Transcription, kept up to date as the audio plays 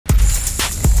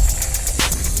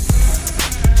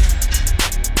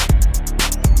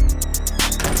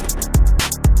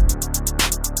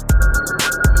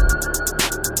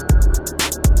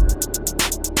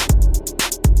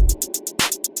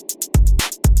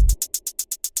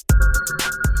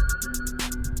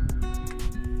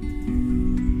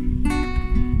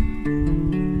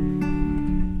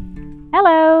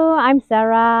I'm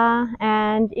Sarah,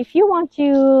 and if you want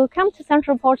to come to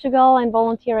Central Portugal and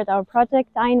volunteer at our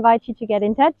project, I invite you to get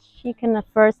in touch. You can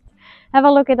first have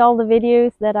a look at all the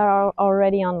videos that are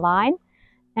already online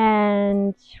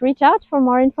and reach out for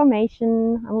more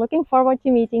information. I'm looking forward to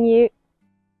meeting you.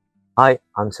 Hi,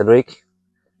 I'm Seedrick.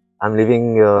 I'm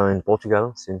living in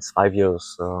Portugal since 5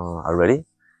 years already,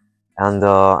 and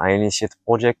I initiate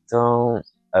project,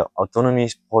 autonomy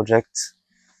project,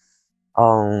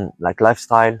 like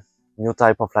lifestyle, new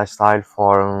type of lifestyle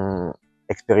for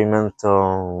experiment,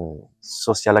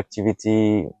 social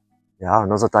activity, yeah,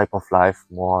 another type of life,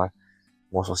 more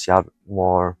social,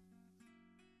 more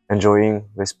enjoying,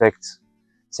 respect,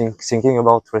 thinking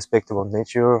about respect about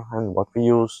nature and what we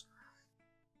use.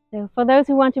 So for those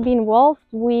who want to be involved,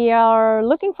 we are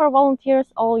looking for volunteers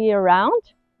all year round.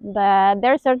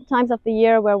 There are certain times of the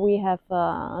year where we have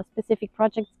specific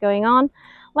projects going on.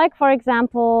 Like, for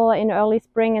example, in early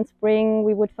spring and spring,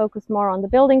 we would focus more on the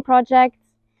building projects.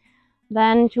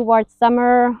 Then towards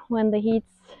summer, when the heat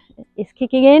is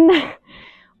kicking in,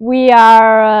 we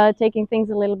are taking things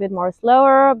a little bit more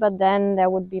slower, but then there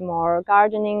would be more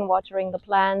gardening, watering the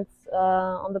plants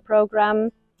on the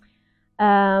program.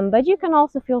 But you can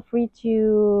also feel free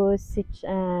to sit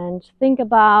and think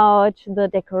about the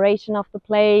decoration of the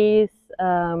place,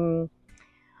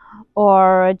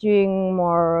 or doing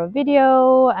more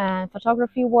video and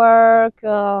photography work,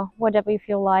 whatever you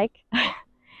feel like.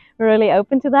 We're really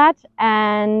open to that.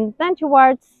 And then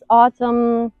towards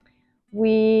autumn,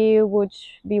 we would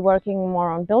be working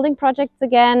more on building projects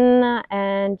again.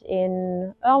 And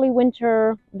in early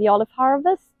winter, the olive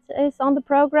harvest is on the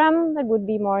program. That would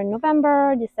be more in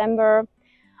November, December,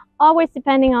 always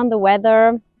depending on the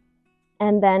weather.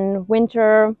 And then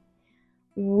winter,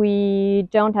 we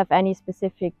don't have any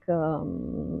specific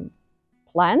plans,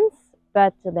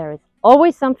 but there is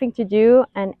always something to do,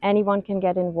 and anyone can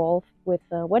get involved with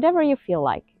whatever you feel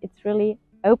like. It's really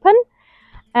open.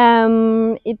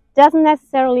 It doesn't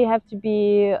necessarily have to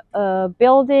be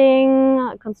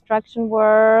building, construction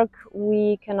work.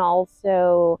 We can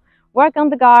also work on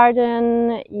the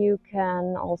garden. You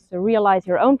can also realize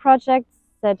your own projects,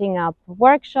 setting up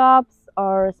workshops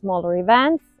or smaller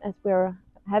events, as we're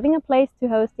having a place to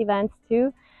host events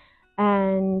too,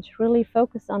 and really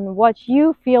focus on what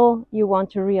you feel you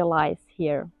want to realize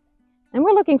here. And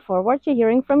we're looking forward to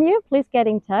hearing from you. Please get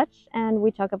in touch and we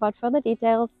talk about further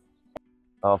details.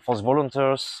 For the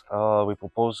volunteers, we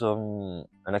propose an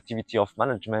activity of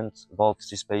management about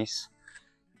this space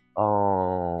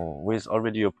with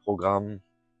already a program,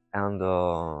 and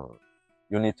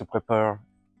you need to prepare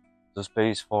the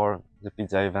space for the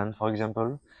pizza event, for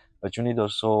example, but you need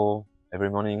also every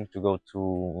morning to go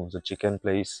to the chicken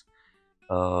place,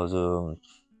 the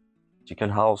chicken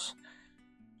house,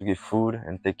 to give food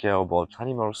and take care about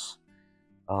animals.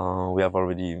 We have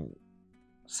already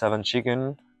 7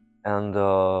 chicken and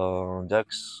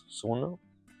ducks soon.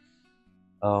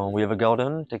 We have a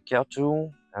garden, take care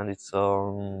too, and it's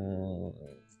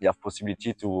you have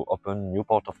possibility to open new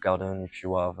part of garden if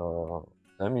you have the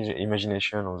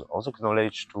imagination or also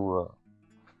knowledge to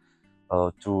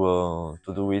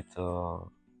do it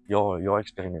your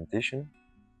experimentation.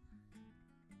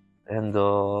 And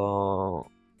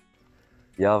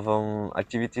you have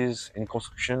activities in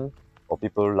construction for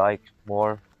people like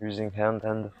more using hand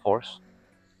and force.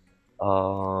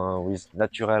 With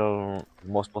natural,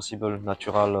 most possible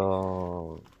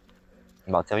natural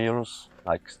materials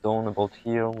like stone. About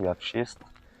here we have schist,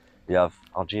 we have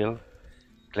argil,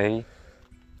 clay,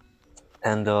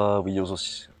 and we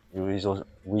use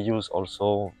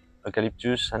also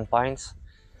eucalyptus and pines,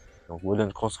 so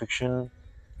wooden construction.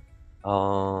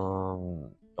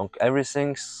 Donc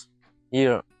everything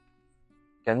here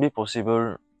can be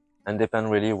possible and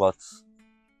depend really what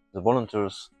the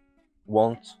volunteers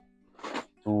want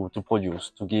to produce,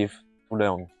 to give, to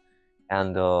learn,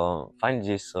 and find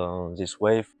this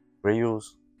way,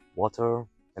 reuse, water,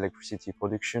 electricity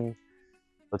production,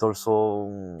 but also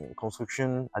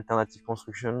construction, alternative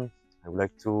construction. I would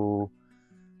like to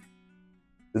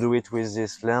do it with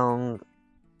this land,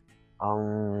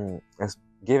 and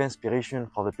give inspiration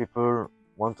for the people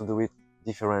want to do it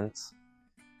different,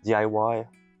 DIY,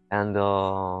 and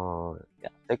yeah,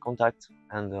 take contact,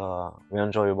 and we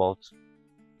enjoy about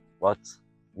what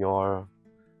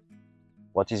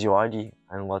is your idea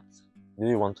and what do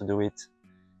you want to do it.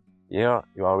 Here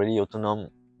you are really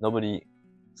autonomous. Nobody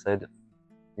said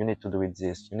you need to do it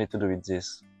this, you need to do it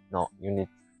this. No, you need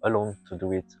alone to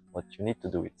do it what you need to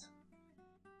do it,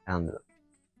 and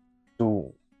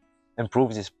to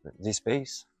improve this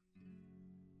space.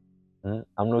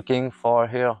 I'm looking for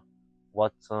here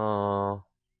what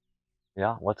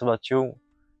yeah, what about you?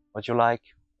 what you like,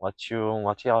 what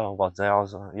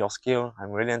your skill.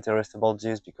 I'm really interested about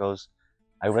this because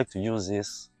I would like to use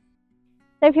this.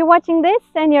 So if you're watching this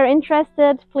and you're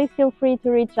interested, please feel free to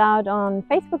reach out on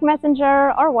Facebook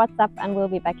Messenger or WhatsApp and we'll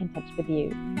be back in touch with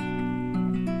you.